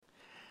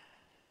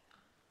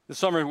This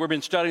summer we've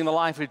been studying the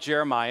life of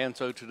Jeremiah, and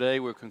so today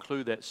we'll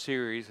conclude that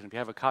series. And if you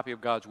have a copy of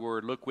God's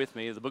Word, look with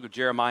me at the book of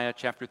Jeremiah,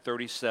 chapter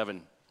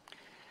 37.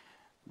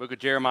 Book of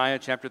Jeremiah,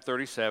 chapter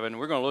 37.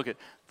 We're going to look at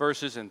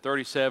verses in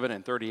 37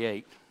 and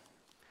 38.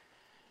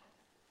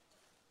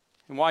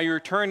 And while you're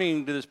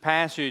turning to this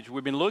passage,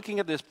 we've been looking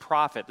at this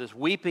prophet, this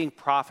weeping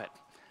prophet.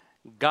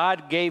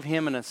 God gave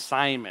him an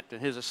assignment, and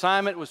his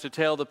assignment was to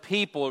tell the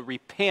people,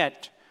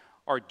 repent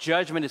or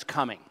judgment is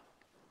coming.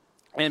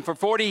 And for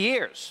 40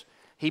 years,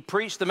 he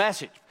preached the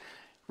message,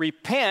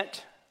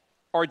 repent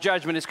or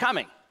judgment is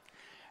coming.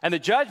 And the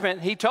judgment,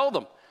 he told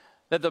them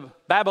that the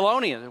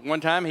Babylonians,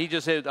 one time he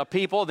just said a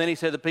people, then he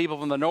said the people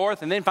from the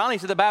north, and then finally he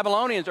said the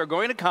Babylonians are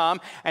going to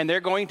come and they're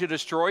going to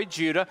destroy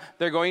Judah,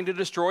 they're going to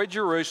destroy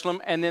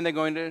Jerusalem, and then they're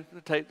going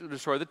to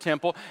destroy the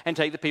temple and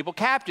take the people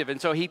captive. And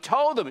so he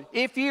told them,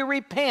 if you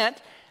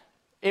repent,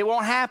 it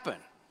won't happen.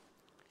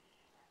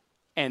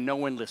 And no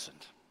one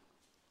listened.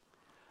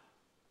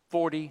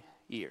 40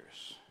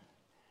 years.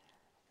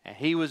 And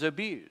he was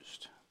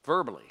abused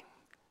verbally,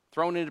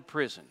 thrown into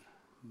prison,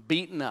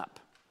 beaten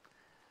up,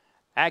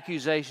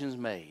 accusations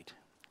made,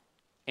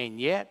 and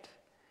yet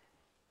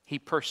he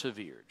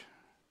persevered.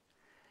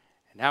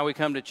 And now we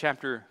come to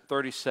chapter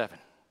 37.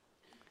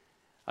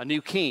 A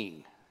new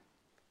king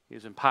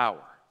is in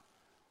power,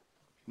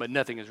 but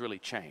nothing has really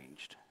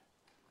changed.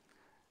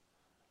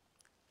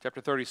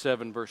 Chapter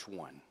 37, verse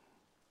 1.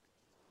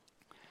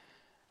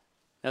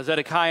 Now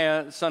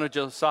Zedekiah, son of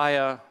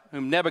Josiah,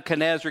 whom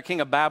Nebuchadnezzar, king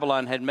of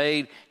Babylon, had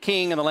made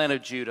king in the land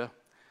of Judah,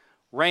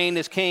 reigned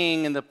as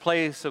king in the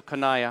place of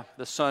Coniah,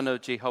 the son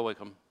of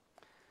Jehoiakim.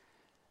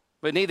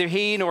 But neither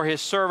he nor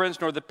his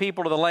servants nor the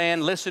people of the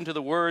land listened to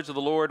the words of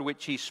the Lord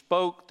which he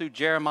spoke through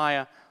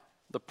Jeremiah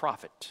the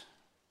prophet.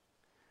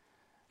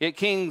 Yet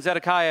King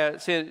Zedekiah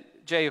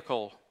sent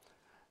Jehiel,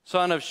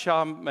 son of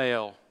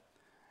Shamael,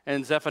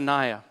 and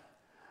Zephaniah,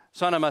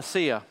 son of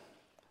Maaseiah,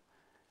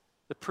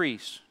 the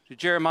priest, to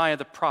Jeremiah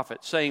the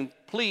prophet, saying,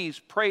 please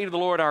pray to the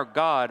Lord our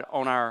God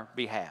on our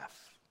behalf.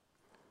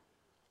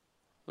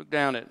 Look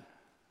down at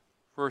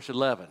verse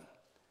 11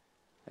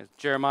 as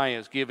Jeremiah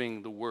is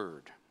giving the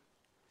word.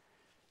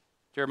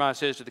 Jeremiah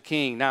says to the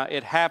king, now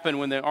it happened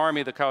when the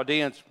army of the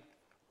Chaldeans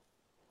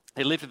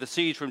had lifted the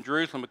siege from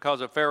Jerusalem because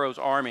of Pharaoh's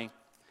army,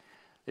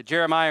 that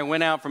Jeremiah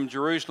went out from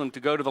Jerusalem to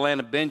go to the land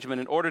of Benjamin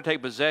in order to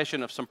take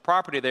possession of some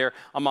property there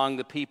among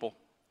the people.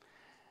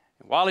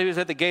 And while he was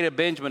at the gate of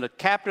Benjamin, a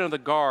captain of the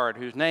guard,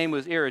 whose name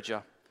was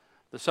Irijah,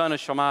 the son of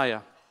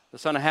Shemaiah, the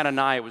son of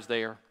Hananiah, was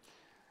there.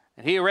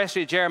 And he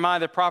arrested Jeremiah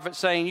the prophet,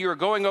 saying, you are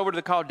going over to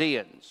the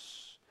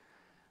Chaldeans.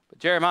 But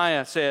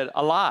Jeremiah said,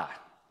 a lie.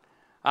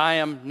 I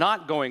am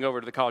not going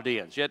over to the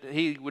Chaldeans. Yet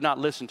he would not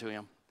listen to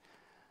him.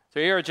 So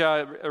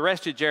Irijah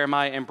arrested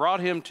Jeremiah and brought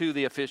him to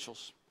the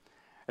officials.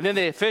 And then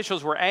the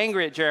officials were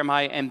angry at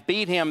Jeremiah and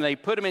beat him. They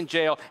put him in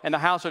jail in the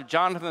house of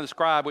Jonathan the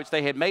scribe, which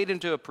they had made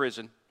into a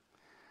prison.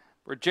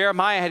 Where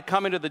Jeremiah had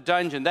come into the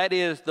dungeon, that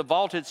is, the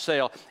vaulted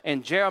cell,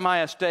 and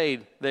Jeremiah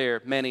stayed there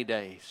many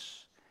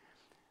days.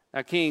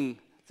 Now King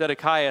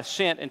Zedekiah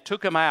sent and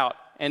took him out,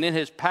 and in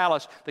his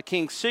palace the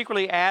king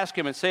secretly asked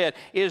him and said,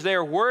 is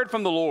there a word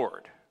from the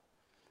Lord?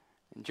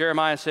 And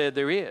Jeremiah said,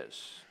 there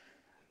is.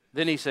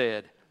 Then he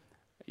said,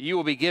 you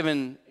will be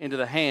given into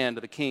the hand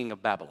of the king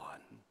of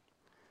Babylon.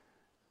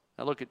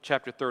 Now look at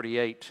chapter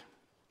 38,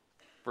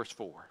 verse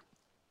 4.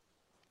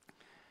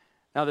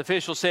 Now the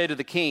official said to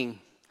the king,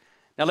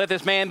 now let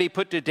this man be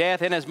put to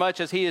death, inasmuch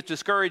as he is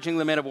discouraging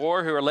the men of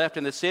war who are left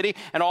in the city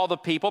and all the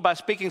people by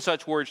speaking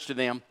such words to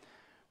them.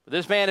 But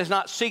this man is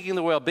not seeking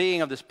the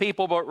well-being of this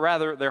people, but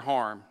rather their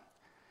harm.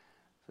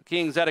 So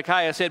King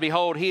Zedekiah said,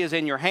 behold, he is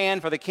in your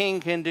hand, for the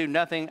king can do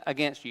nothing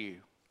against you.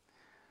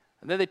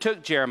 And then they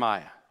took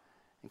Jeremiah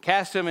and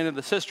cast him into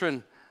the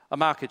cistern of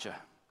Malchijah,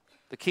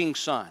 the king's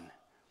son,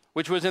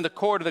 which was in the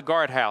court of the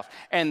guardhouse.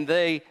 And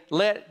they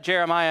let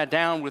Jeremiah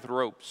down with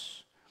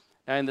ropes.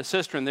 Now in the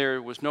cistern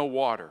there was no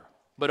water,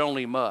 but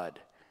only mud.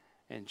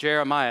 And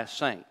Jeremiah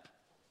sank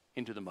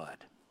into the mud.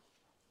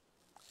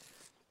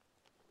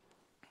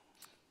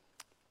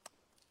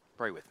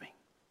 Pray with me.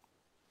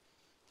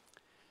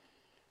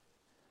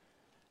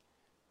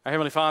 Our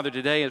Heavenly Father,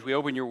 today as we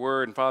open your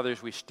word, and Father,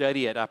 as we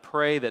study it, I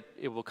pray that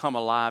it will come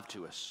alive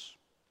to us.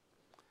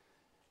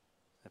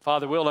 And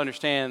Father, we'll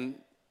understand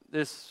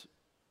this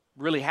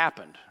really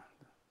happened.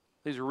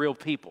 These are real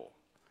people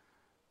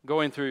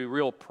going through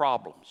real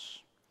problems.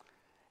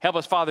 Help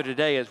us, Father,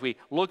 today as we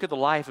look at the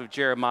life of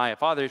Jeremiah.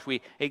 Father, as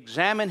we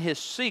examine his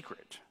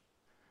secret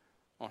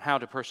on how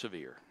to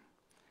persevere.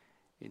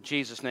 In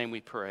Jesus' name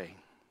we pray.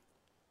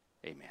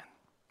 Amen.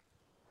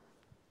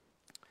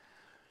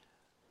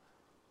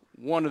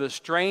 One of the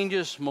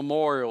strangest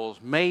memorials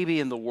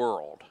maybe in the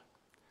world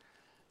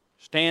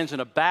stands in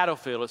a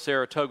battlefield at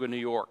Saratoga, New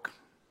York.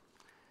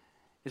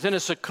 It's in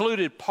a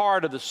secluded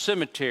part of the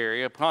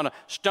cemetery. Upon a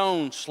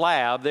stone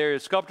slab, there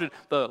is sculpted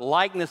the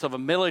likeness of a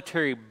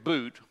military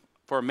boot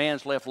for a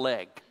man's left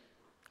leg.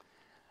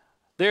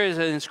 There is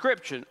an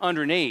inscription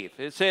underneath.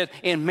 It says,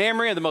 in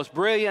memory of the most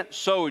brilliant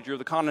soldier of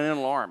the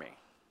Continental Army.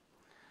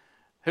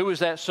 Who was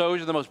that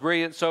soldier, the most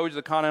brilliant soldier of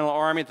the Continental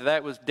Army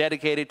that was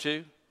dedicated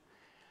to?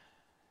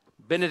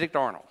 Benedict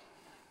Arnold,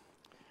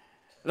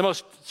 the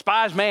most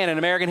despised man in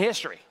American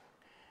history.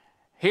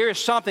 Here's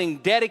something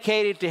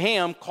dedicated to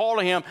him,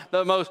 calling him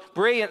the most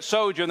brilliant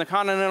soldier in the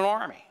Continental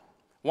Army.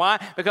 Why?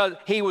 Because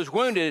he was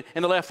wounded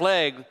in the left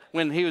leg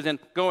when he was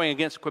going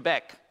against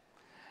Quebec.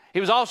 He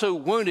was also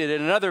wounded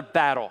in another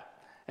battle,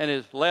 and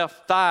his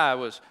left thigh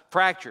was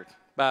fractured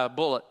by a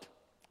bullet.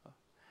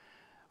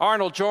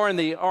 Arnold joined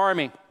the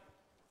Army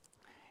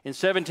in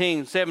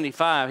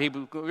 1775. He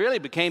really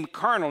became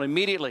colonel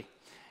immediately,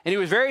 and he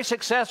was very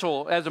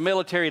successful as a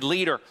military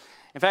leader.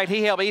 In fact,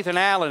 he helped Ethan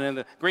Allen and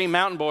the Green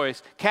Mountain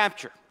Boys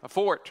capture a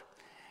fort.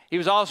 He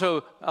was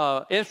also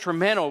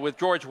instrumental with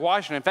George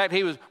Washington. In fact,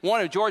 he was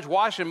one of George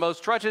Washington's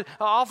most trusted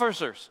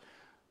officers.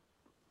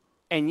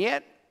 And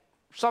yet,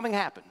 something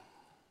happened.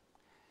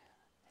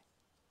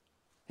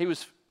 He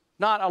was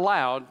not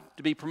allowed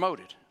to be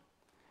promoted.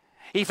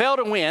 He failed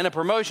to win a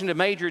promotion to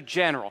Major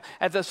General.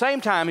 At the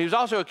same time, he was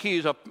also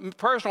accused of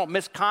personal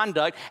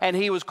misconduct, and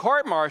he was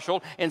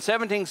court-martialed in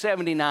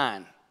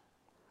 1779.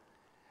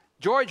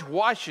 George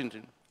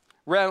Washington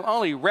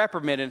only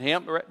reprimanded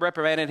him,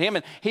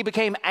 and he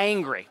became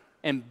angry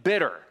and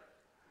bitter.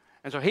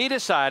 And so he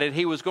decided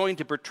he was going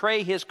to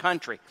betray his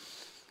country.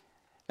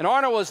 And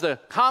Arnold was the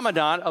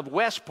commandant of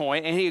West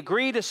Point, and he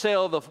agreed to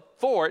sell the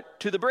fort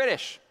to the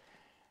British.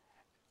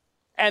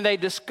 And they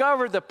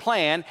discovered the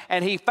plan,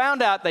 and he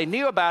found out they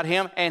knew about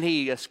him, and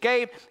he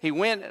escaped. He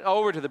went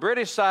over to the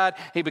British side.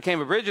 He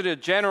became a brigadier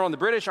general in the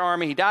British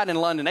Army. He died in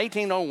London in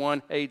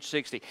 1801, age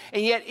 60.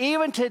 And yet,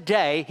 even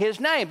today,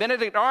 his name,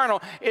 Benedict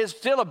Arnold, is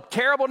still a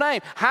terrible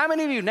name. How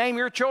many of you name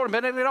your children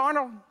Benedict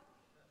Arnold?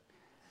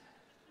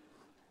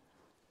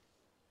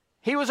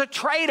 He was a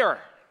traitor.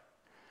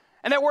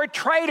 And that word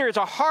traitor is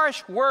a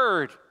harsh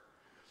word.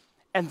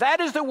 And that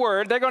is the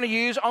word they're going to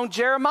use on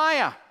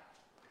Jeremiah.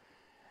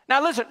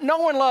 Now listen, no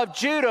one loved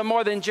Judah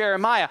more than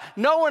Jeremiah.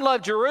 No one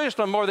loved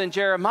Jerusalem more than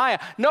Jeremiah.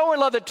 No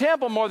one loved the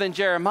temple more than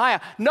Jeremiah.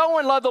 No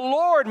one loved the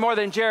Lord more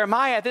than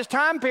Jeremiah at this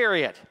time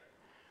period.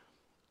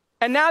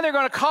 And now they're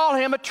going to call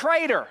him a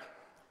traitor.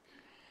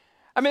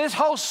 I mean, this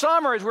whole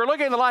summer, as we're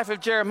looking at the life of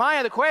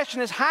Jeremiah, the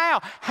question is how?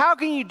 How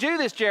can you do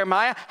this,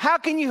 Jeremiah? How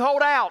can you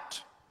hold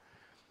out?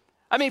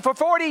 I mean, for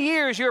 40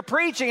 years, you're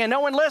preaching and no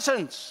one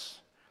listens.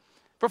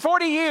 For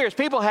 40 years,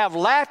 people have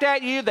laughed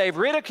at you. They've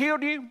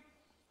ridiculed you.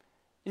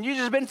 And you've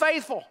just been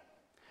faithful.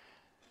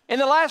 In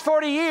the last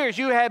 40 years,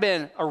 you have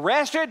been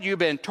arrested, you've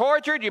been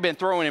tortured, you've been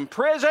thrown in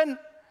prison.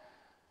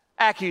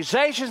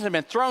 Accusations have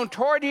been thrown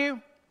toward you.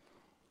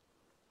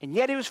 And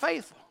yet he was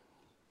faithful.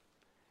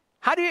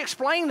 How do you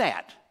explain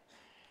that?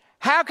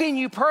 How can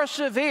you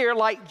persevere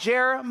like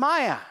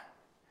Jeremiah?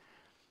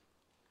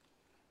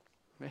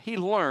 He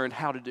learned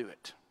how to do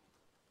it.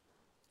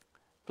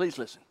 Please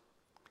listen.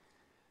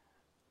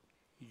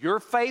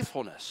 Your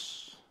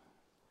faithfulness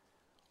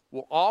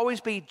will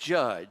always be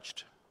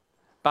judged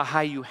by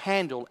how you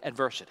handle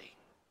adversity.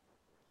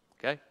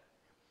 Okay?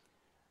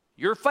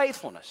 Your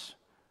faithfulness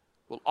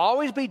will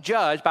always be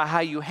judged by how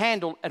you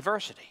handle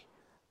adversity,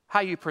 how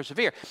you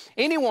persevere.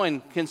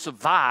 Anyone can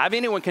survive,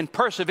 anyone can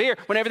persevere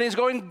when everything's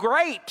going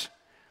great.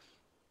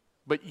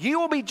 But you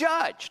will be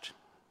judged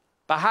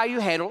by how you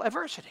handle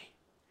adversity.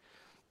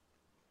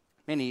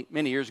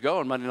 Many years ago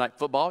on Monday Night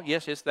Football,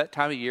 yes, it's that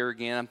time of year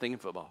again, I'm thinking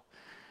football.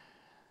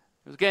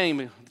 It was a game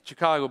with the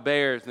Chicago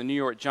Bears and the New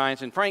York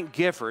Giants, and Frank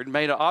Gifford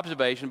made an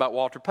observation about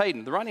Walter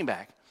Payton, the running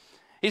back.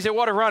 He said,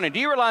 "What a runner. Do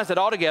you realize that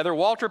altogether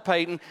Walter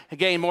Payton had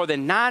gained more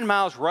than 9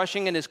 miles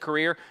rushing in his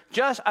career?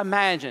 Just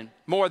imagine,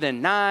 more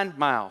than 9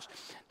 miles.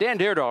 Dan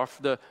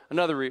Dierdorf,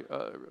 another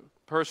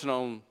person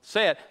on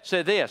set,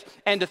 said this,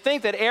 "And to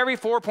think that every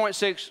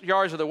 4.6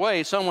 yards of the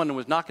way, someone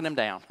was knocking him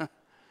down."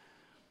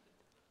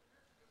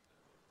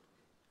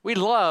 We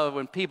love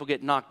when people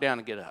get knocked down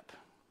and get up.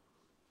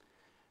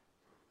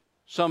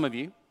 Some of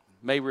you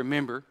may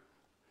remember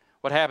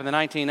what happened in the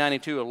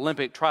 1992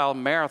 Olympic trial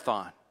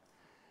marathon.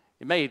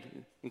 It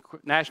made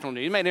national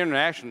news, it made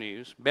international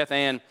news. Beth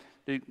Ann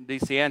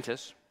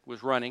DeSantis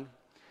was running.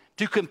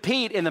 To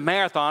compete in the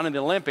marathon in the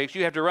Olympics,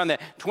 you have to run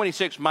that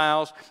 26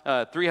 miles,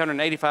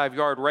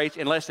 385-yard race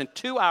in less than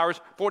 2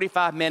 hours,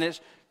 45 minutes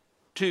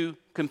to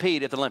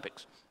compete at the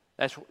Olympics.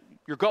 That's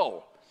your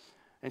goal.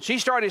 And she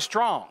started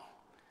strong.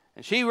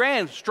 And she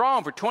ran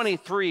strong for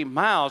 23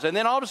 miles. And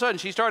then all of a sudden,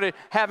 she started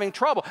having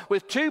trouble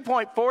with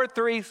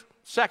 2.43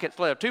 seconds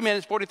left, 2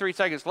 minutes, 43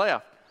 seconds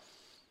left.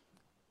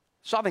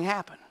 Something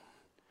happened.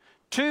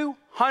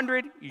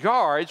 200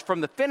 yards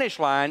from the finish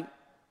line,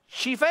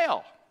 she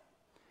fell.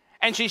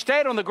 And she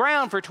stayed on the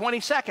ground for 20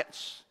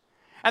 seconds.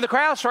 And the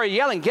crowd started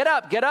yelling, "Get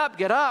up, get up,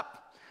 get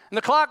up." And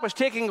the clock was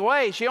ticking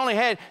away. She only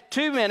had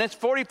 2 minutes,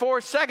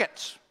 44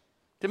 seconds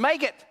to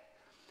make it.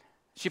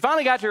 She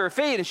finally got to her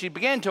feet, and she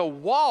began to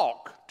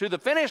walk to the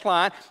finish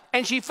line,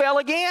 and she fell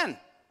again.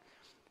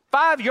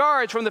 5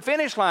 yards from the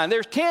finish line.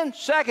 There's 10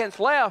 seconds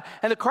left,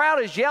 and the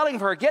crowd is yelling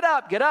for her, "Get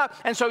up, get up."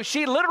 And so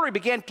she literally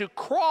began to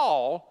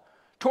crawl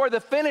toward the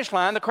finish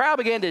line. The crowd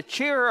began to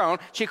cheer her on.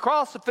 She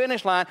crossed the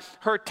finish line.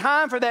 Her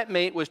time for that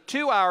meet was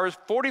 2 hours,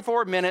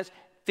 44 minutes,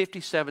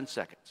 57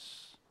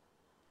 seconds.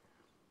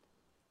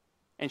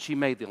 And she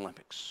made the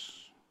Olympics.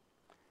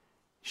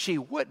 She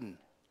wouldn't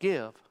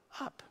give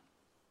up.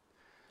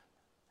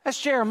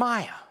 That's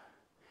Jeremiah.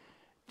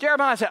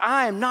 Jeremiah said,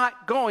 I am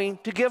not going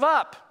to give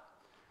up.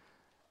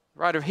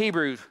 The writer of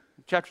Hebrews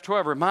chapter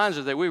 12 reminds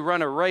us that we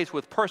run a race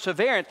with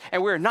perseverance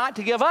and we're not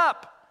to give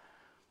up.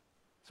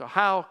 So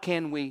how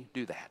can we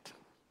do that?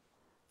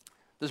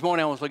 This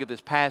morning I want to look at this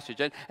passage.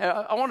 And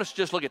I want us to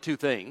just look at two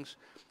things.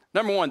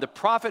 Number one, the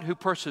prophet who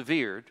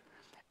persevered,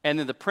 and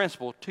then the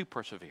principle to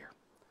persevere.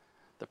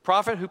 The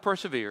prophet who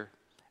persevered,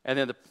 and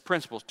then the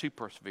principles to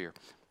persevere.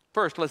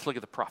 First, let's look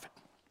at the prophet.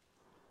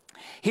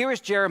 Here is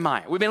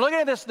Jeremiah. We've been looking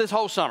at this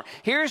whole summer.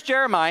 Here's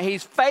Jeremiah.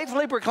 He's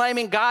faithfully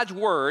proclaiming God's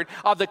word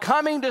of the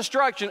coming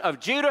destruction of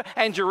Judah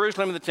and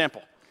Jerusalem and the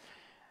temple.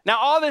 Now,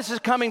 all this is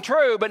coming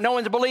true, but no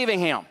one's believing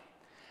him.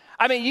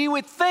 I mean, you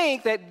would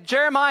think that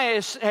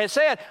Jeremiah has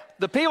said,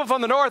 the people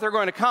from the north are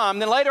going to come.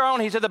 Then later on,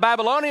 he said the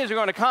Babylonians are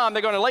going to come.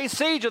 They're going to lay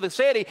siege of the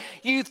city.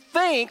 You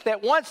think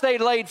that once they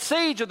laid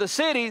siege of the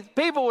city,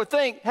 people would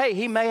think, hey,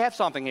 he may have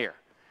something here.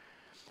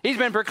 He's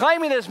been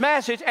proclaiming this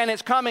message, and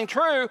it's coming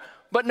true,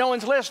 but no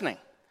one's listening.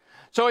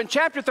 So in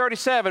chapter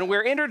 37,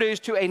 we're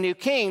introduced to a new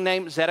king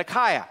named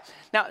Zedekiah.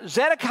 Now,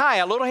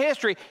 Zedekiah, a little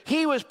history,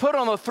 he was put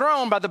on the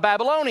throne by the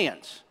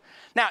Babylonians.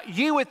 Now,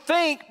 you would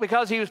think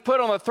because he was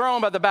put on the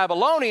throne by the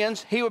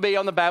Babylonians, he would be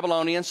on the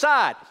Babylonian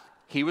side.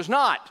 He was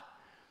not.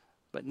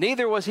 But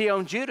neither was he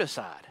on Judah's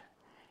side.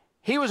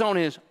 He was on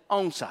his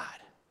own side.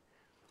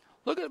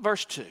 Look at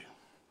verse 2.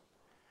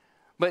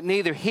 But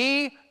neither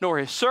he nor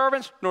his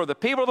servants nor the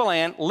people of the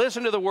land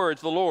listened to the words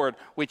of the Lord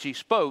which he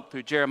spoke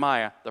through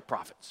Jeremiah the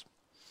prophets.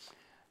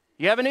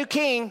 You have a new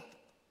king.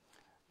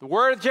 The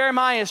word of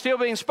Jeremiah is still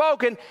being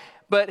spoken,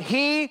 but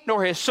he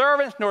nor his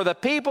servants nor the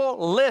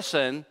people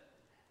listen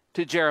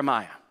to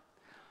Jeremiah.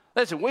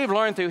 Listen, we've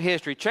learned through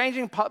history,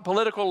 changing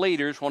political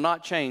leaders will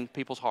not change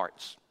people's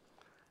hearts.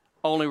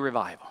 Only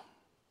revival.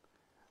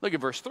 Look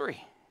at verse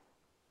 3.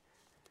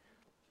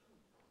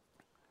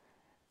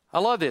 I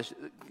love this.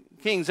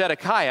 King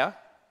Zedekiah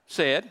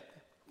said,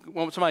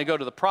 when somebody go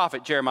to the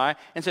prophet Jeremiah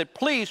and said,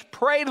 please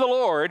pray to the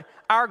Lord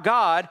our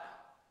God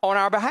on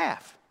our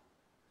behalf.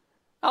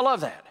 I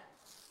love that.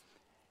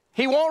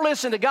 He won't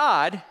listen to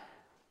God,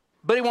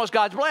 but he wants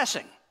God's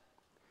blessing.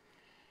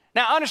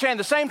 Now understand, at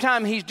the same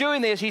time he's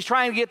doing this, he's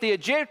trying to get the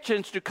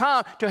Egyptians to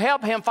come to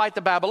help him fight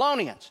the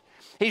Babylonians.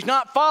 He's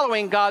not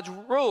following God's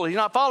rule. He's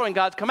not following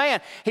God's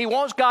command. He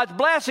wants God's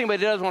blessing, but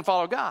he doesn't want to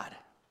follow God.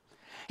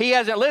 He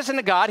hasn't listened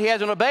to God. He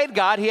hasn't obeyed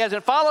God. He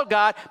hasn't followed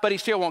God, but he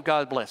still wants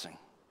God's blessing.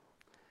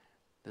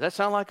 Does that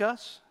sound like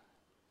us?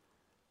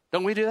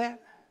 Don't we do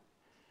that?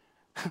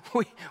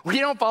 We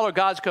don't follow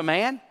God's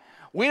command.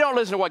 We don't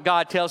listen to what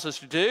God tells us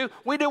to do.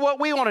 We do what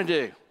we want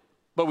to do,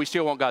 but we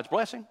still want God's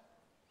blessing.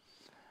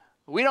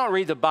 We don't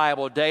read the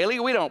Bible daily.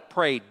 We don't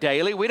pray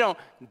daily. We don't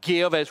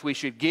give as we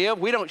should give.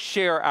 We don't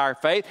share our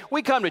faith.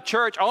 We come to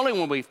church only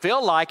when we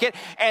feel like it,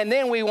 and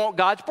then we want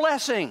God's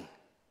blessing.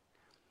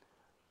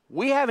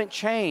 We haven't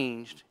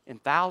changed in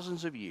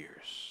thousands of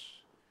years.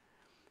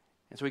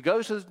 And so he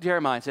goes to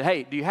Jeremiah and says,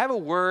 hey, do you have a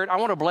word? I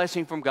want a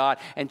blessing from God.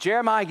 And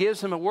Jeremiah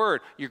gives him a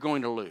word. You're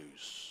going to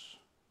lose.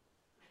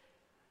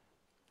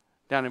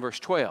 Down in verse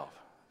 12,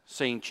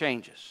 scene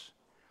changes.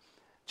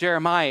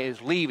 Jeremiah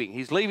is leaving.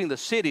 He's leaving the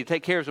city to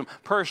take care of some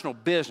personal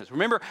business.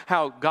 Remember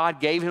how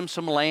God gave him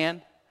some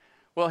land?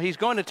 Well, he's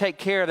going to take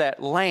care of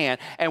that land.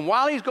 And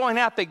while he's going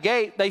out the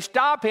gate, they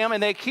stop him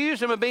and they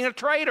accuse him of being a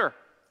traitor.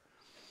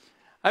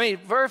 I mean,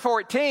 verse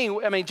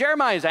 14,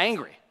 Jeremiah is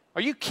angry.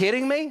 Are you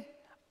kidding me?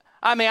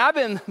 I've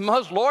been the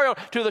most loyal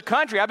to the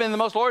country. I've been the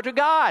most loyal to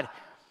God.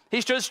 He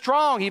stood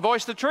strong. He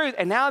voiced the truth.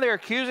 And now they're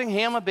accusing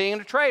him of being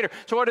a traitor.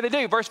 So what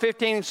do? Verse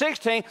 15 and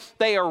 16,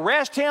 they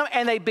arrest him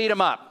and they beat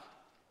him up.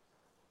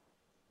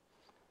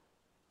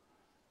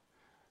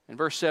 In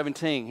verse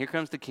 17, here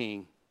comes the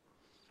king.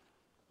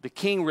 The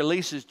king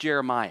releases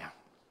Jeremiah.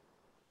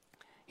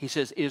 He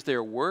says, is there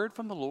a word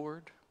from the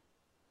Lord?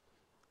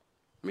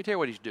 Let me tell you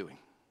what he's doing.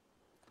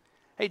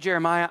 Hey,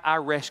 Jeremiah, I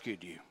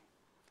rescued you.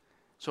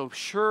 So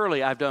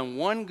surely I've done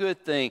one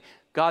good thing.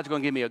 God's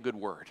going to give me a good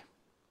word.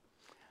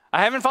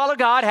 I haven't followed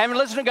God, haven't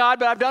listened to God,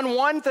 but I've done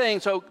one thing.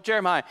 So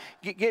Jeremiah,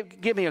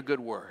 give me a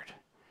good word.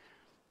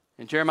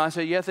 And Jeremiah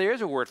said, yes, there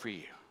is a word for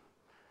you.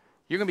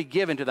 You're going to be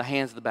given to the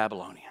hands of the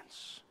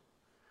Babylonians.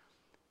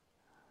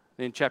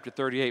 In chapter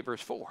 38,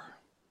 verse 4.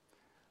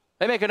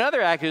 They make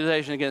another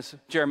accusation against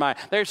Jeremiah.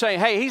 They're saying,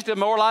 hey, he's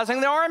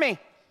demoralizing the army.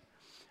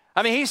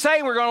 He's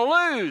saying we're going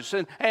to lose.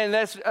 And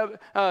that's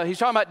he's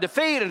talking about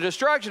defeat and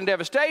destruction and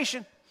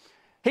devastation.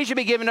 He should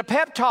be given a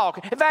pep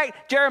talk. In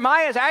fact,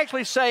 Jeremiah is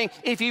actually saying,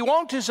 if you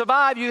want to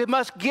survive, you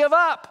must give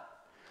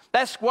up.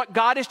 That's what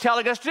God is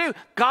telling us to do.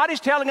 God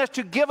is telling us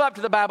to give up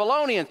to the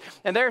Babylonians.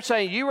 And they're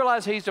saying, you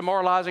realize he's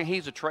demoralizing,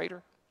 he's a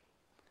traitor?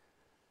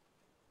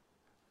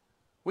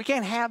 We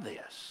can't have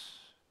this.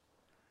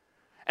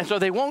 And so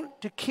they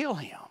want to kill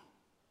him.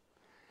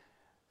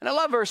 And I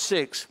love verse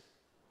 6.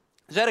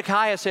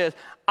 Zedekiah says,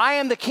 I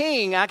am the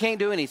king, I can't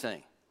do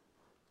anything.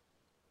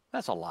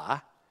 That's a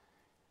lie.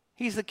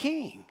 He's the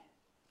king.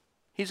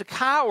 He's a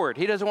coward.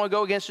 He doesn't want to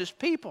go against his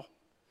people.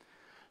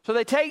 So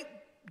they take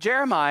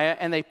Jeremiah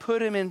and they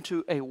put him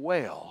into a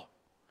well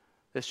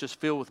that's just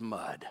filled with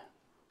mud.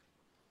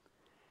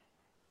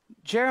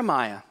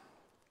 Jeremiah,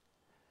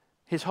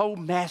 his whole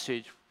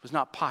message was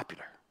not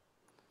popular.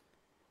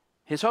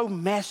 His whole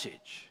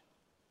message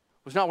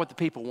was not what the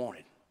people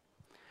wanted.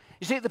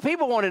 You see, the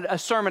people wanted a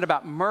sermon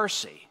about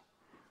mercy,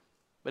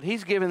 but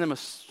he's giving them a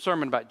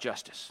sermon about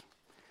justice.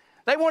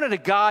 They wanted a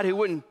God who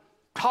wouldn't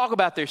talk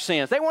about their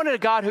sins. They wanted a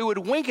God who would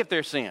wink at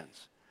their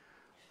sins.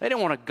 They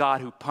didn't want a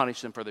God who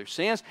punished them for their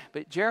sins,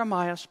 but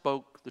Jeremiah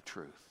spoke the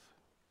truth.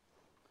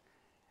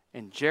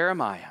 And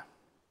Jeremiah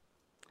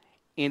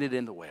ended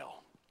in the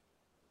well.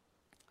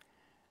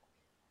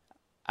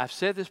 I've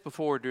said this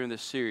before during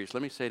this series.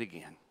 Let me say it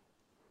again.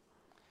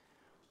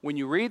 When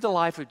you read the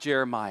life of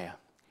Jeremiah,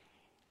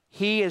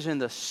 he is in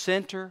the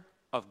center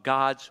of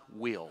God's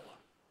will.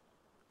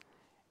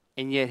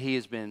 And yet he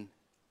has been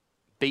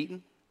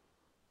beaten,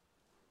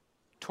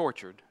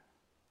 tortured,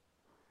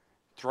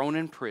 thrown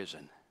in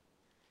prison,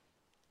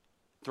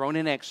 thrown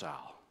in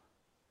exile,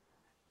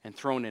 and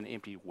thrown in an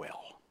empty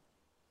well.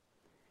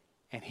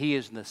 And he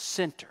is in the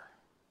center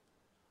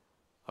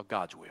of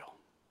God's will.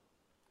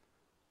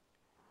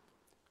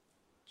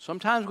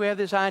 Sometimes we have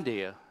this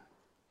idea,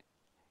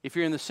 if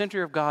you're in the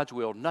center of God's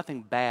will,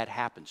 nothing bad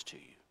happens to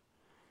you.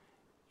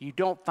 You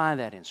don't find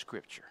that in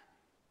Scripture.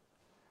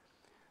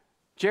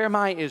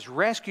 Jeremiah is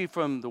rescued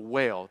from the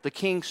well. The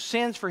king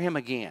sends for him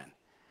again.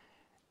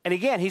 And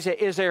again, he said,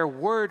 is there a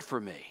word for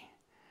me?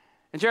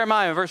 And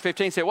Jeremiah in verse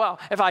 15 said, well,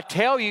 if I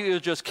tell you, you'll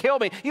just kill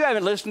me. You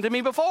haven't listened to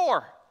me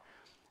before.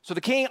 So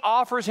the king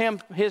offers him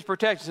his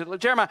protection. He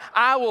said, Jeremiah,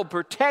 I will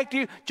protect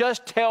you.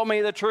 Just tell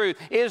me the truth.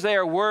 Is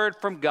there a word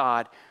from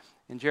God?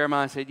 And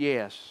Jeremiah said,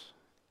 yes,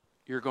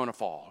 you're going to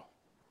fall.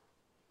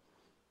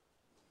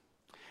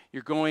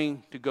 You're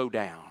going to go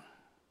down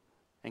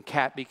and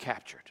be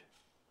captured.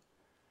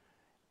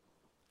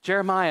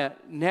 Jeremiah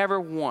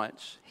never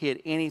once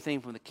hid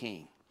anything from the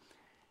king.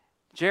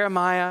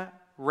 Jeremiah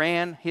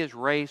ran his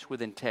race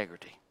with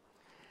integrity.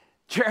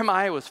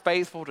 Jeremiah was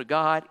faithful to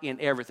God in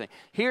everything.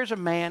 Here's a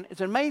man,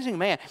 it's an amazing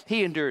man.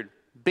 He endured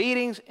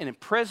beatings and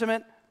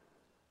imprisonment,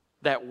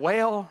 that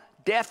well,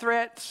 death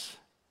threats.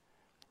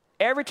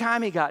 Every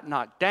time he got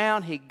knocked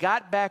down, he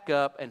got back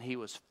up and he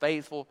was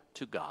faithful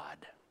to God.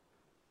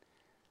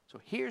 So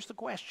here's the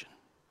question.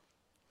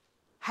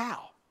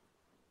 How?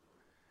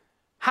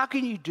 How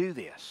can you do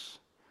this?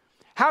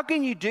 How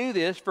can you do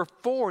this for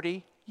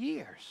 40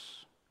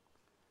 years?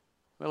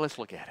 Well, let's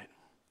look at it.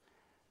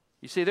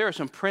 You see, there are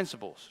some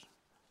principles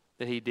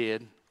that he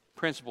did,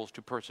 principles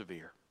to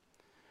persevere.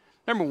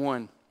 Number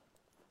one,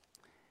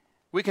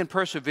 we can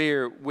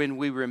persevere when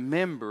we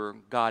remember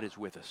God is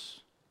with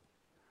us.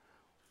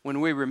 When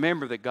we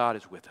remember that God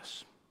is with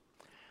us.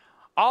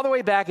 All the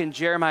way back in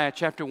Jeremiah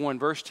chapter 1,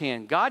 verse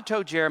 10, God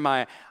told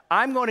Jeremiah,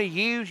 I'm going to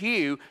use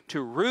you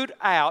to root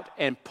out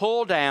and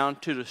pull down,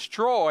 to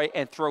destroy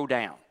and throw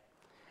down.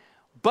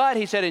 But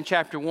he said in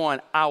chapter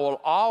 1, I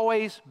will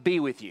always be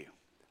with you.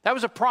 That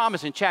was a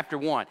promise in chapter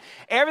 1.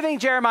 Everything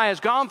Jeremiah has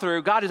gone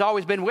through, God has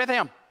always been with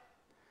him.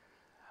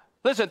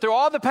 Listen, through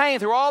all the pain,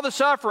 through all the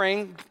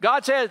suffering,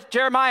 God says,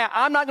 Jeremiah,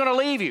 I'm not going to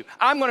leave you.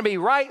 I'm going to be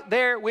right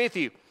there with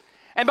you.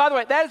 And by the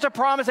way, that is a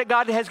promise that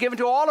God has given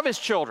to all of his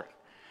children.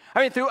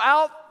 I mean,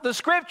 throughout the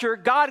Scripture,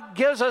 God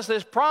gives us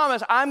this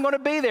promise, I'm going to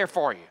be there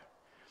for you.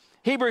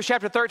 Hebrews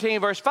chapter 13,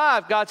 verse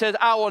 5, God says,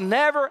 I will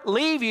never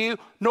leave you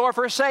nor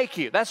forsake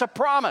you. That's a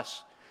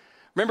promise.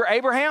 Remember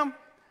Abraham?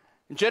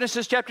 In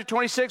Genesis chapter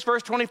 26,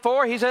 verse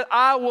 24, he said,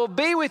 I will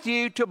be with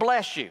you to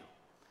bless you.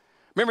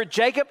 Remember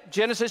Jacob,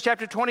 Genesis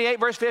chapter 28,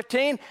 verse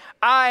 15,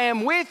 I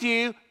am with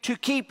you to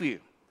keep you.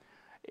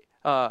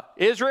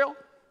 Israel,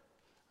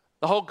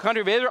 the whole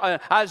country of Israel,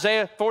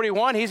 Isaiah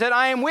 41, he said,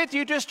 I am with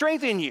you to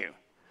strengthen you.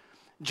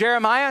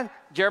 Jeremiah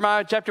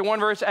chapter 1,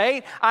 verse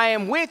 8, I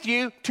am with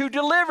you to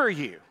deliver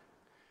you.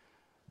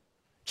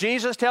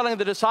 Jesus telling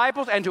the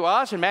disciples and to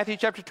us in Matthew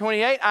chapter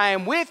 28, I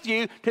am with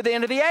you to the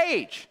end of the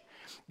age.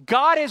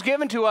 God has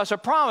given to us a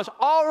promise.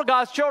 All of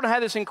God's children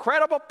have this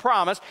incredible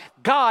promise.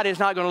 God is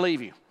not going to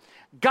leave you.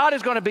 God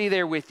is going to be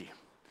there with you.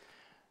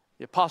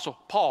 The Apostle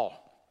Paul,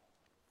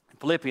 in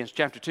Philippians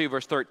chapter 2,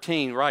 verse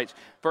 13, writes,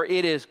 for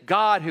it is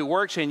God who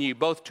works in you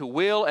both to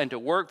will and to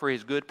work for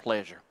his good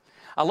pleasure.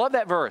 I love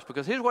that verse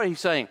because here's what he's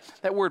saying.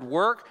 That word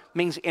work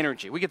means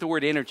energy. We get the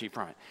word energy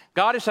from it.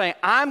 God is saying,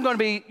 I'm going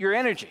to be your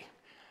energy.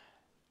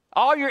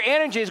 All your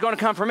energy is going to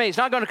come from me. It's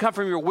not going to come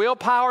from your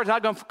willpower. It's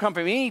not going to come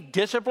from any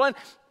discipline.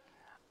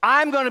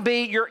 I'm going to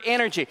be your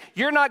energy.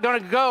 You're not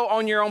going to go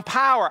on your own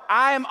power.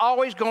 I am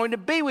always going to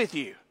be with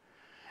you.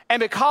 And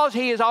because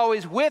he is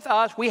always with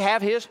us, we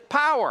have his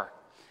power.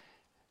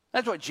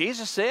 That's what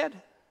Jesus said.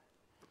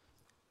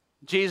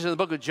 Jesus in the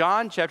book of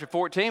John, chapter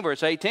 14,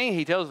 verse 18,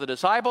 he tells the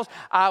disciples,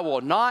 I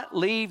will not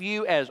leave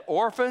you as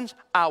orphans.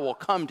 I will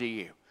come to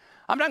you.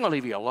 I'm not going to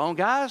leave you alone,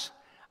 guys.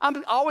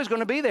 I'm always going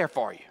to be there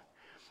for you.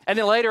 And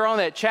then later on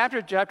that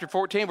chapter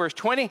 14, verse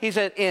 20, he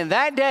said, in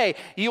that day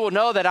you will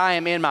know that I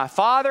am in my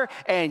Father,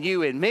 and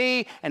you in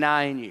me, and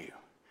I in you.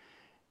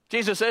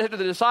 Jesus said to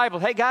the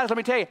disciples, hey guys, let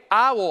me tell you,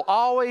 I will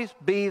always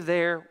be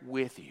there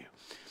with you.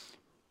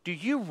 Do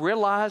you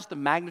realize the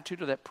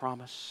magnitude of that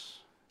promise?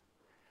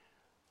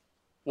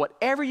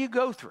 Whatever you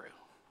go through,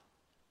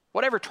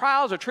 whatever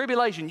trials or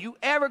tribulation you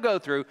ever go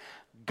through,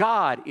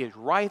 God is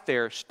right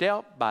there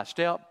step by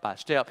step by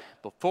step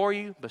before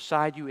you,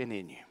 beside you, and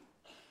in you.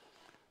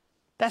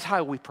 That's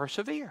how we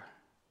persevere.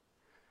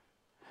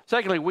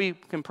 Secondly, we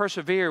can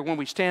persevere when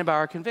we stand by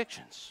our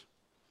convictions.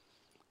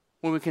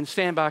 When we can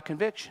stand by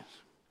convictions.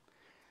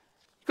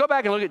 Go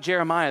back and look at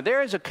Jeremiah.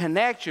 There is a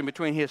connection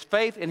between his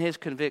faith and his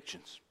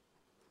convictions.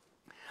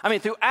 I mean,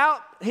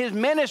 throughout his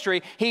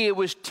ministry, he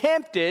was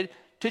tempted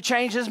to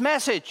change his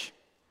message.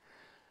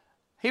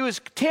 He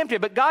was tempted,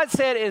 but God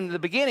said in the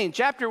beginning,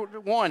 chapter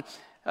 1,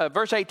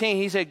 verse 18,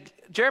 he said,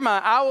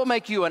 Jeremiah, I will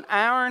make you an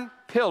iron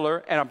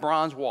pillar and a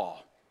bronze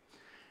wall.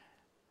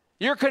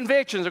 Your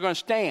convictions are going to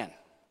stand.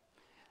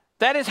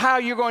 That is how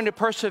you're going to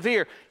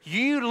persevere.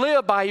 You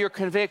live by your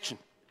conviction.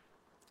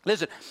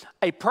 Listen,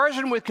 a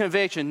person with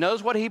conviction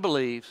knows what he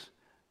believes,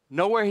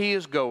 knows where he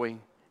is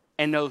going,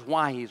 and knows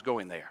why he's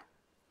going there.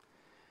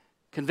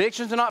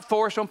 Convictions are not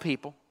forced on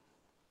people.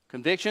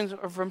 Convictions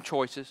are from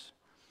choices.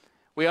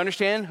 We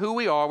understand who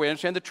we are. We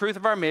understand the truth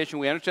of our mission.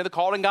 We understand the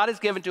calling God has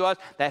given to us.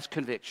 That's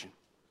conviction.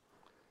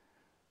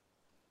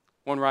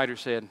 One writer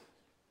said,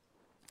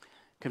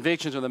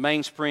 convictions are the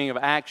mainspring of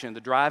action, the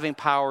driving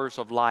powers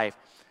of life.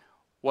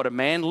 What a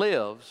man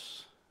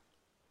lives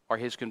are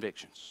his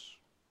convictions.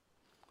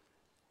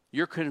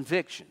 Your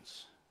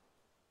convictions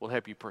will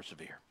help you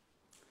persevere.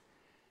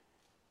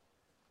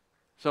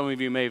 Some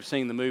of you may have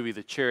seen the movie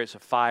The Chariots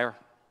of Fire.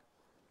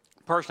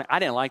 Personally, I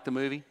didn't like the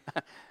movie.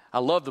 I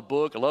love the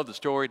book. I love the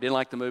story. Didn't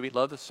like the movie.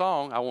 Love the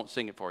song. I won't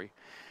sing it for you.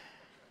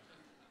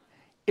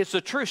 It's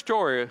a true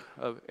story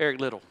of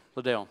Eric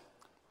Liddell.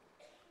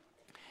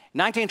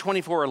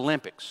 1924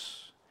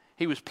 Olympics.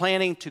 He was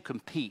planning to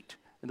compete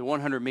in the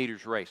 100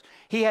 meters race.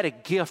 He had a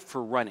gift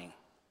for running.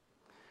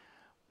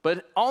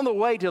 But on the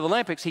way to the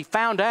Olympics, he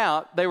found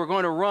out they were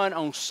going to run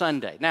on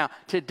Sunday. Now,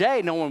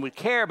 today, no one would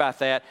care about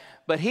that,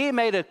 but he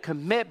made a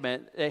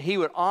commitment that he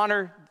would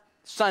honor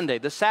Sunday,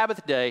 the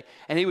Sabbath day,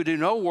 and he would do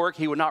no work.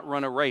 He would not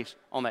run a race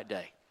on that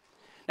day.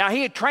 Now,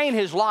 he had trained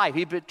his life.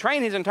 He'd been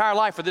trained his entire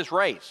life for this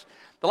race.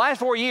 The last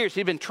 4 years,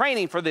 he'd been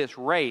training for this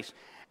race.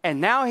 And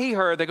now he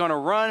heard they're going to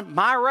run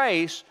my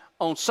race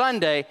on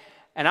Sunday,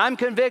 and I'm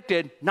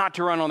convicted not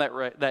to run on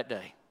that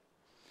day.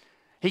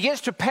 He gets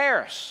to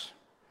Paris,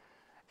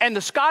 and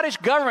the Scottish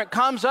government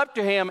comes up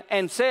to him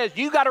and says,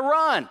 you got to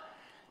run.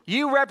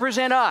 You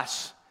represent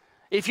us.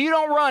 If you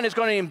don't run, it's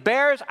going to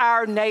embarrass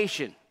our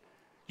nation.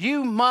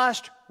 You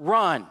must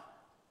run.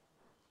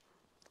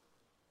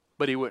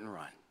 But he wouldn't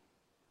run.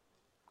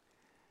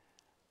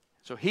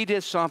 So he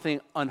did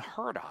something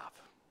unheard of.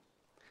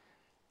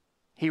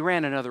 He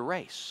ran another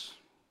race.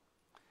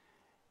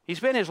 He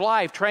spent his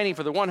life training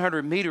for the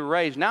 100-meter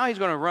race. Now he's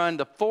going to run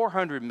the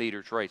 400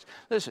 meters race.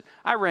 Listen,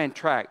 I ran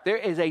track. There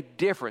is a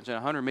difference in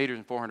 100 meters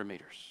and 400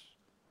 meters.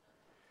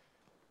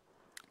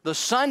 The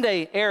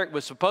Sunday Eric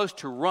was supposed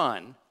to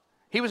run,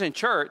 he was in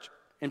church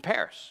in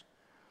Paris.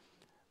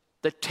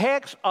 The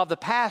text of the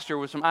pastor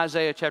was from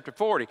Isaiah chapter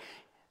 40.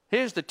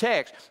 Here's the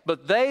text.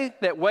 But they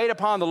that wait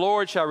upon the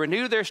Lord shall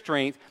renew their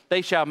strength.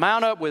 They shall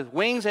mount up with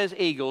wings as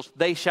eagles.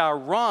 They shall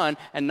run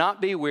and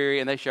not be weary,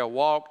 and they shall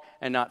walk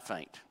and not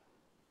faint.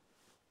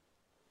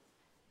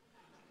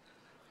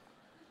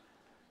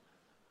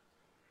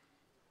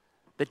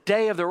 The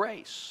day of the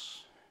race,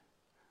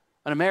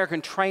 an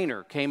American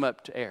trainer came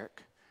up to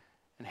Eric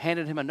and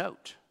handed him a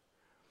note.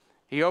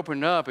 He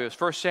opened up. It was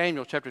 1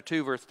 Samuel chapter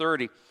 2, verse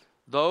 30.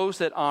 Those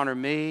that honor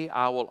me,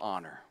 I will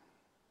honor.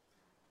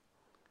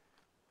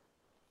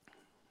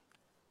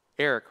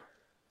 Eric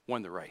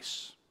won the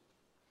race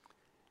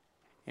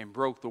and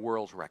broke the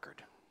world's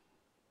record.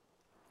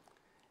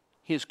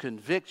 His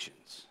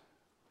convictions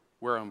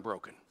were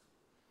unbroken.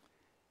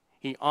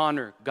 He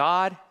honored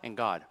God, and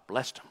God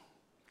blessed him.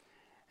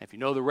 If you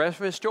know the rest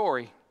of his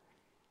story,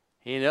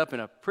 he ended up in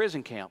a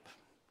prison camp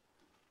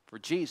for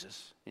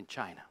Jesus in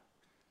China.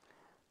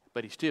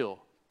 But he still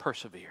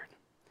persevered.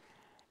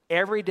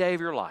 Every day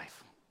of your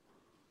life,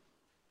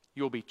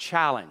 you'll be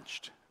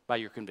challenged by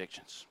your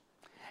convictions.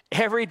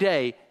 Every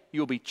day,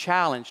 you'll be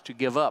challenged to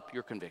give up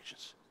your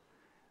convictions.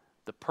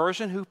 The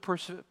person who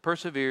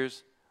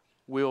perseveres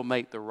will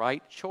make the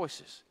right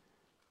choices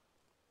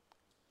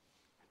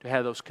to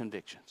have those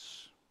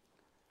convictions.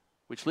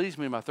 Which leads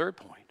me to my third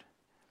point.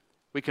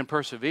 We can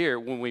persevere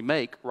when we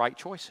make right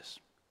choices.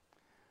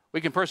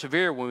 We can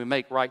persevere when we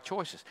make right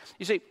choices.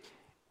 You see,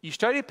 you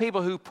study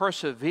people who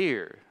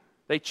persevere.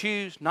 They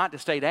choose not to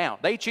stay down.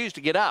 They choose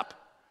to get up.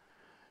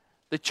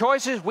 The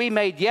choices we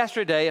made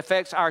yesterday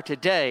affects our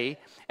today,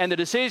 and the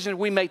decisions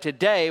we make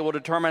today will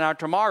determine our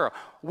tomorrow.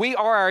 We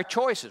are our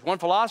choices. One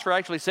philosopher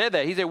actually said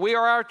that. He said, we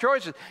are our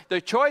choices.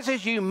 The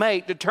choices you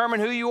make determine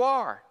who you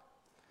are.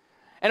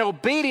 And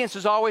obedience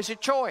is always a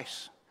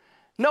choice.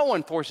 No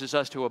one forces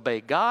us to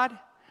obey God.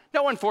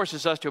 No one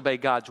forces us to obey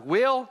God's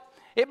will.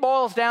 It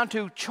boils down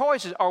to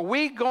choices. Are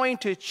we going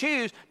to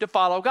choose to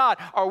follow God?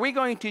 Are we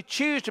going to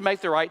choose to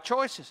make the right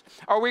choices?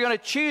 Are we going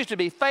to choose to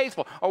be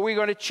faithful? Are we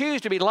going to choose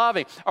to be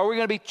loving? Are we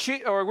going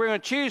to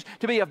choose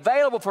to be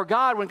available for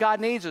God when God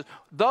needs us?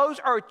 Those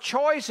are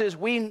choices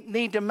we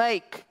need to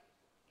make.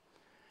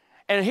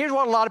 And here's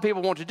what a lot of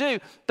people want to do.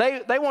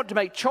 They want to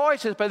make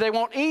choices, but they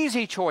want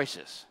easy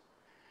choices.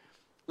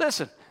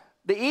 Listen,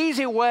 the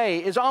easy way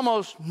is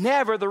almost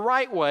never the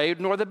right way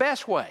nor the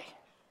best way.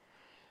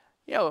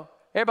 You know,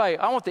 everybody,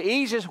 I want the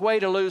easiest way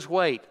to lose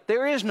weight.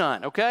 There is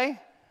none, okay?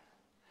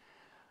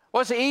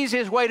 What's the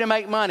easiest way to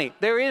make money?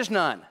 There is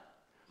none.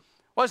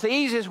 What's the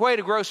easiest way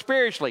to grow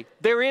spiritually?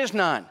 There is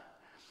none.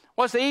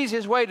 What's the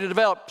easiest way to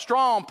develop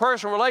strong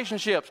personal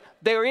relationships?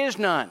 There is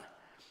none.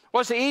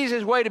 What's the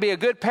easiest way to be a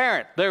good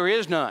parent? There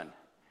is none.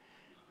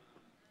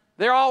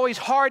 There are always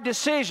hard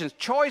decisions,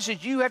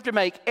 choices you have to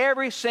make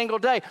every single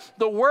day.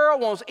 The world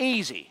wants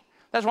easy.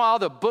 That's why all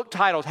the book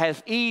titles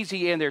have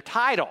easy in their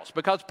titles,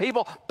 because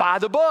people buy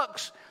the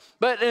books.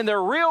 But in the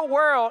real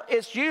world,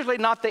 it's usually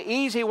not the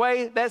easy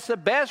way. That's the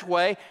best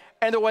way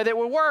and the way that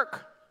will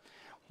work.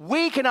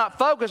 We cannot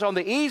focus on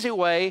the easy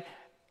way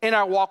in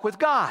our walk with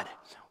God.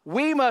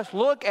 We must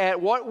look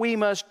at what we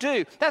must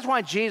do. That's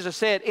why Jesus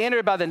said,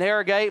 enter by the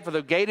narrow gate, for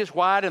the gate is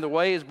wide and the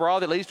way is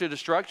broad that leads to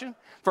destruction.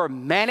 For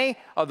many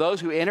of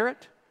those who enter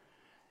it.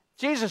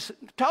 Jesus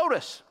told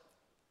us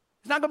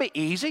it's not going to be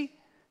easy.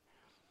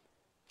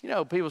 You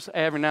know, people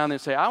every now and then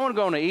say, I want to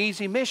go on an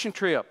easy mission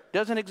trip.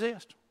 Doesn't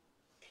exist.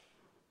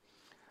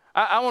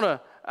 I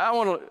want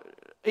an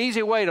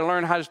easy way to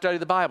learn how to study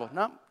the Bible.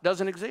 No,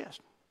 doesn't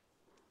exist.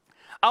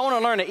 I want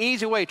to learn an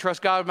easy way to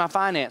trust God with my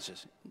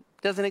finances.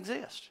 Doesn't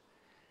exist.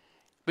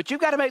 But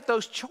you've got to make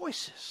those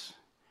choices.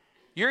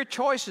 Your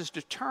choices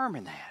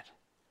determine that.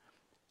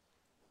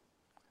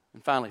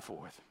 And finally,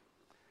 fourth,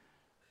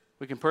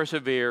 we can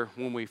persevere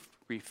when we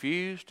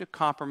refuse to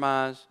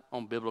compromise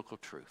on biblical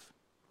truth.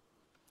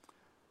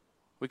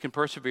 We can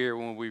persevere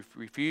when we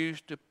refuse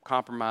to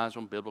compromise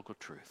on biblical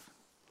truth.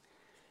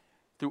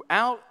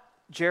 Throughout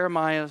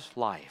Jeremiah's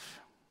life,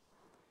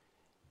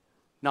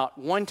 not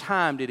one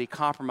time did he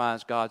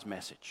compromise God's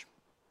message.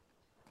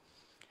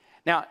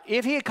 Now,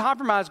 if he had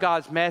compromised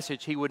God's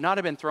message, he would not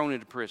have been thrown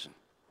into prison.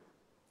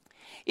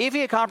 If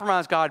he had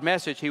compromised God's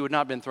message, he would not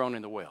have been thrown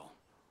in the well.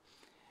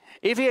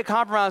 If he had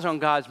compromised on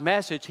God's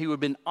message, he would have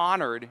been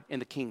honored in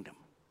the kingdom.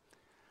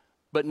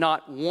 But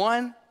not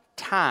one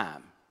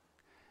time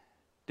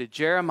did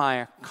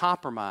Jeremiah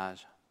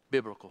compromise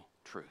biblical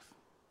truth.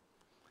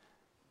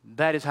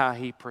 That is how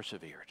he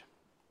persevered.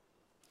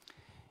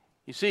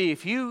 You see,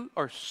 if you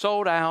are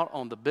sold out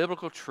on the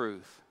biblical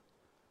truth,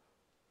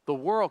 the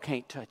world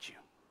can't touch you.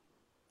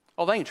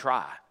 Oh, they can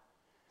try.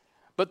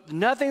 But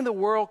nothing the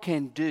world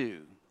can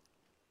do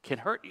can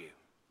hurt you.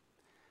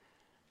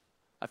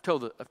 I've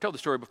told the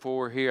story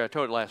before here. I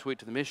told it last week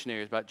to the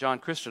missionaries about John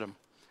Chrysostom.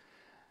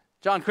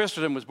 John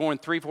Chrysostom was born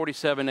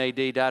 347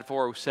 A.D., died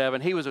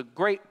 407. He was a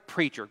great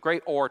preacher,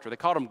 great orator. They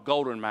called him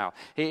Golden Mouth.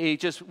 He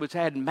just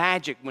had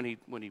magic when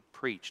he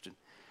preached.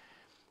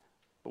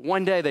 But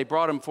one day they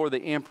brought him before the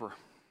emperor.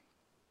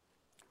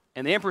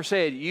 And the emperor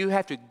said, you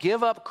have to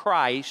give up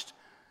Christ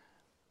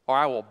or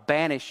I will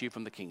banish you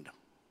from the kingdom.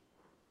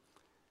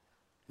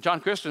 John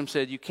Chrysostom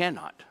said, you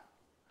cannot.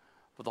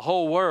 For the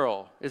whole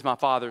world is my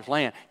Father's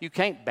land. You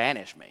can't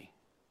banish me.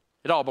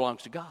 It all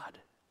belongs to God.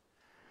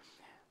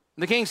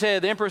 And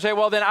the emperor said,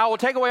 well, then I will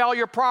take away all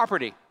your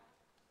property.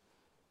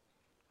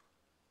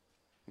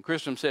 And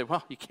Chrysostom said,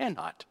 well, you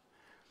cannot.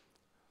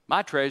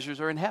 My treasures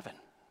are in heaven.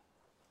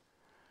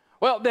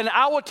 Well, then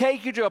I will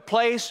take you to a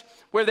place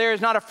where there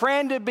is not a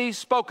friend to be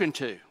spoken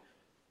to.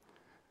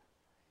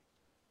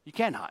 You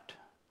cannot.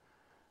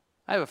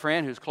 I have a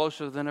friend who's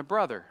closer than a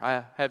brother.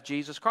 I have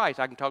Jesus Christ.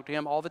 I can talk to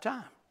him all the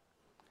time.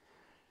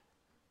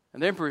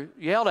 And the emperor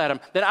yelled at him,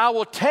 then I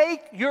will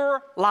take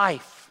your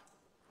life.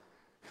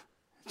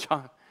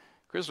 John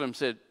Chrysostom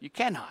said, you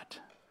cannot.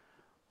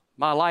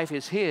 My life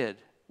is hid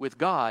with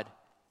God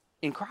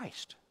in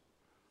Christ.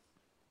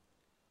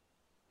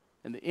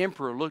 And the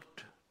emperor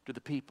looked to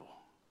the people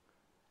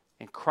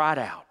and cried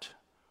out,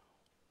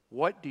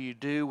 what do you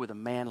do with a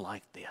man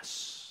like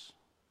this?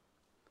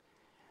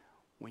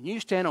 When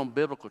you stand on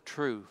biblical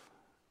truth,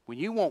 when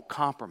you won't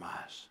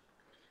compromise,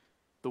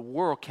 the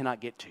world cannot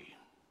get to you.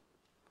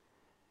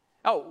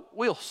 Oh,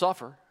 we'll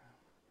suffer,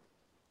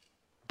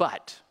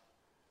 but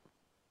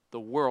the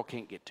world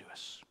can't get to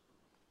us.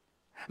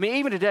 I mean,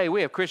 even today,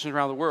 we have Christians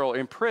around the world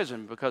in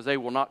prison because they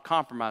will not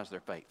compromise their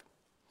faith.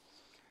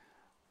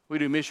 We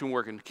do mission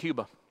work in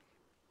Cuba.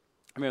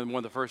 I remember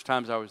one of the first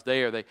times I was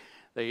there, they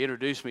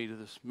introduced me to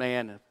this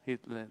man.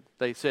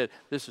 They said,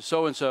 this is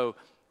so-and-so,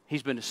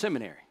 he's been to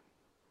seminary.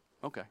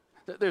 Okay,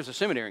 there's a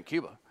seminary in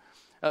Cuba.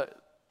 And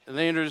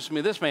they introduced me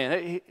to this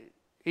man,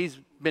 he's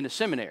been to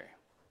seminary.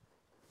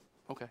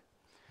 Okay.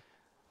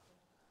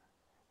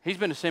 He's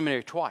been to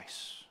seminary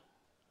twice.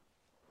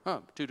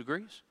 2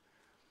 degrees?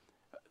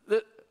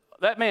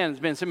 That man's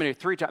been to seminary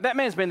 3 times. That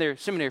man's been there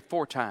seminary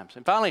 4 times.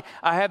 And finally,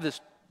 I have this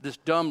this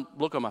dumb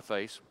look on my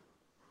face.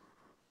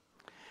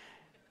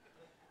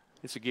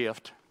 It's a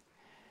gift.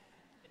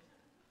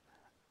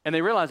 And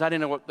they realized I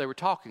didn't know what they were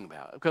talking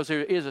about because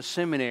there is a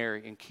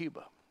seminary in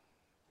Cuba.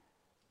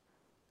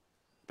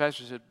 The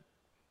pastor said,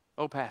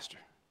 "Oh, Pastor,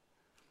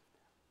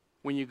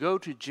 when you go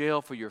to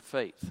jail for your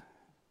faith,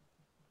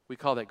 we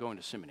call that going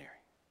to seminary."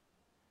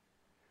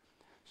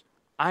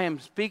 I am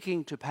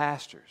speaking to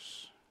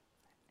pastors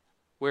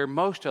where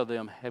most of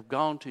them have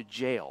gone to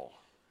jail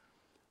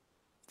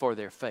for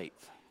their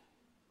faith.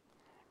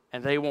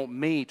 And they want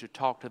me to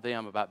talk to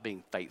them about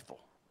being faithful.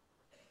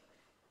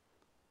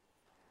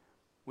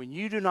 When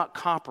you do not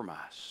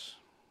compromise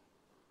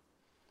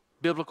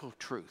biblical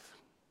truth,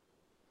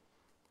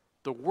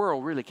 the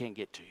world really can't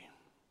get to you.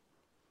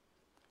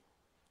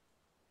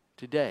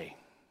 Today,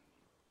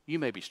 you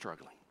may be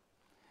struggling.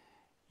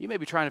 You may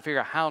be trying to figure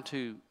out how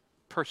to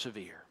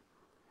persevere.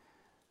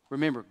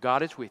 Remember,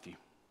 God is with you.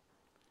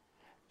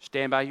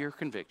 Stand by your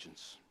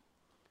convictions.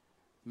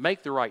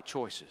 Make the right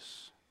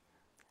choices.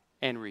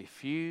 And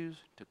refuse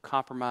to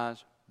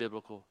compromise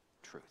biblical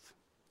truth.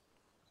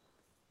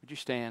 Would you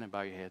stand and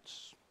bow your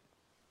heads?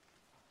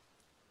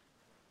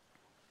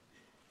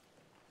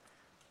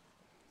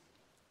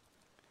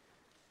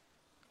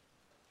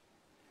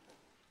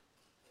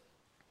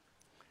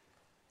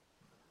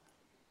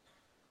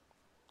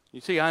 You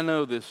see, I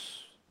know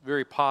this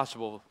very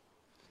possible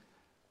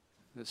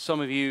that some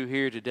of you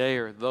here today,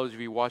 or those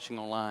of you watching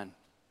online,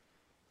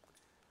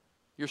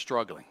 you're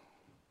struggling.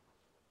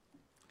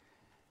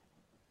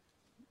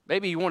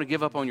 Maybe you want to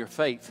give up on your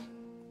faith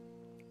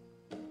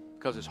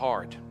because it's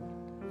hard.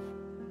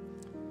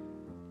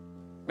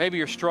 Maybe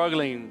you're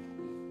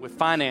struggling with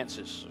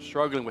finances,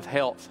 struggling with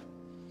health,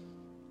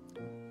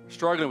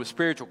 struggling with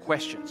spiritual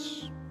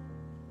questions.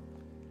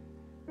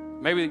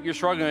 Maybe you're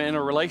struggling in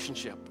a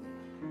relationship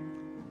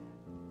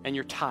and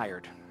you're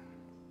tired.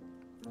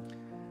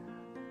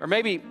 Or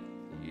maybe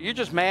you're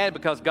just mad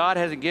because God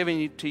hasn't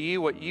given to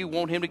you what you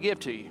want Him to give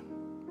to you.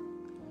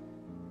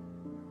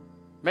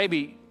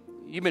 Maybe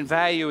you've been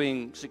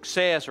valuing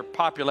success or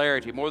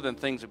popularity more than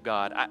things of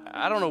God.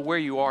 I don't know where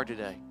you are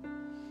today,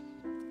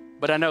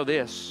 but I know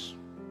this.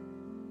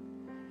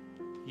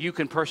 You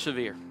can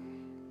persevere.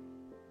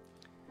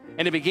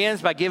 And it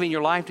begins by giving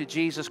your life to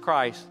Jesus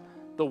Christ,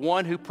 the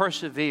one who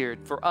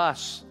persevered for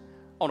us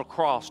on a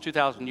cross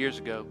 2,000 years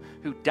ago,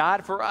 who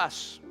died for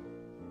us.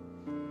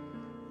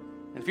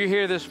 And if you're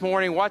here this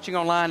morning watching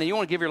online and you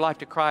want to give your life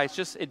to Christ,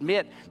 just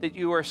admit that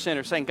you are a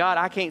sinner, saying, "God,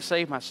 I can't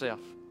save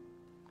myself.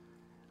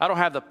 I don't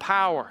have the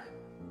power.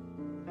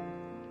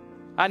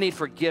 I need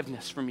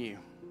forgiveness from you."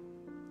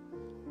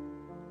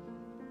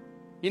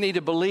 You need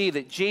to believe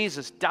that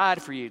Jesus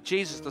died for you.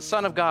 Jesus, the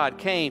Son of God,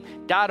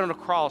 came, died on a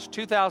cross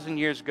 2,000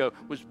 years ago,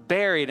 was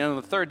buried, and on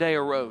the third day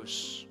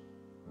arose.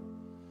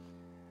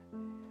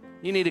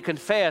 You need to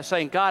confess,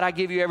 saying, "God, I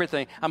give you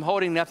everything. I'm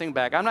holding nothing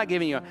back. I'm not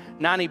giving you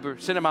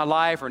 90% of my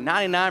life or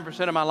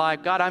 99% of my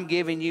life. God, I'm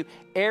giving you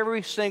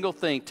every single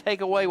thing.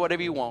 Take away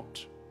whatever you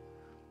want.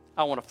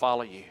 I want to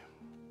follow you."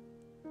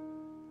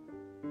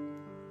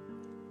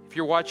 If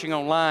you're watching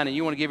online and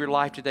you want to give your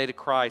life today to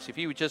Christ, if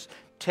you would just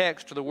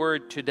text the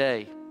word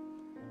 "today"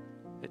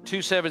 at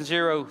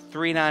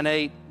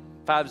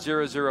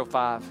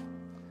 270-398-5005,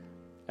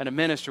 and a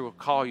minister will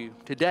call you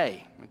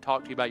today and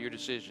talk to you about your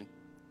decision.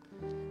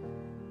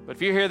 But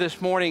if you're here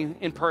this morning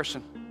in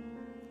person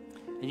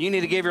and you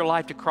need to give your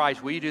life to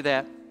Christ, will you do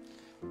that?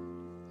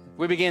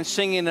 We begin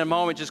singing in a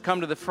moment. Just come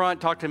to the front,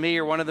 talk to me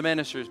or one of the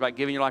ministers about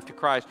giving your life to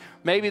Christ.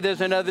 Maybe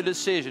there's another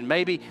decision.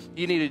 Maybe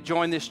you need to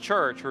join this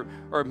church, or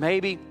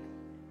maybe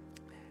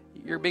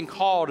you're being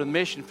called to the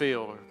mission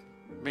field, or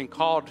being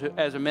called to,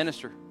 as a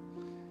minister.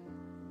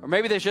 Or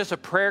maybe there's just a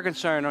prayer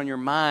concern on your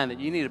mind that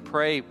you need to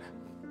pray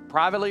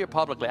privately or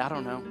publicly. I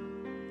don't know.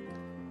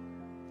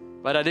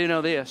 But I do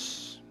know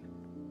this.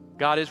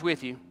 God is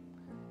with you.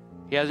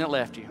 He hasn't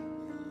left you.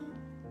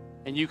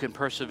 And you can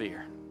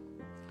persevere.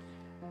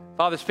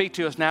 Father, speak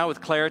to us now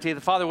with clarity.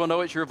 The Father will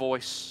know it's your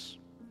voice.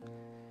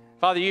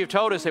 Father, you've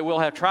told us that we'll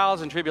have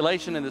trials and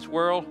tribulation in this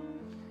world,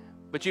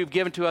 but you've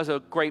given to us a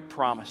great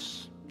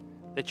promise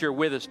that you're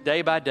with us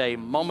day by day,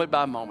 moment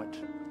by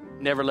moment,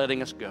 never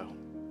letting us go.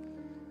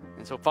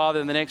 And so,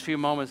 Father, in the next few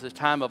moments, it's a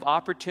time of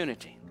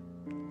opportunity.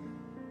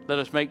 Let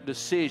us make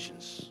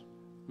decisions,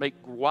 make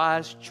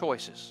wise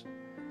choices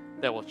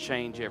that will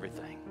change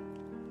everything.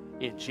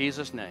 In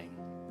Jesus' name,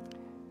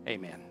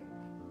 amen.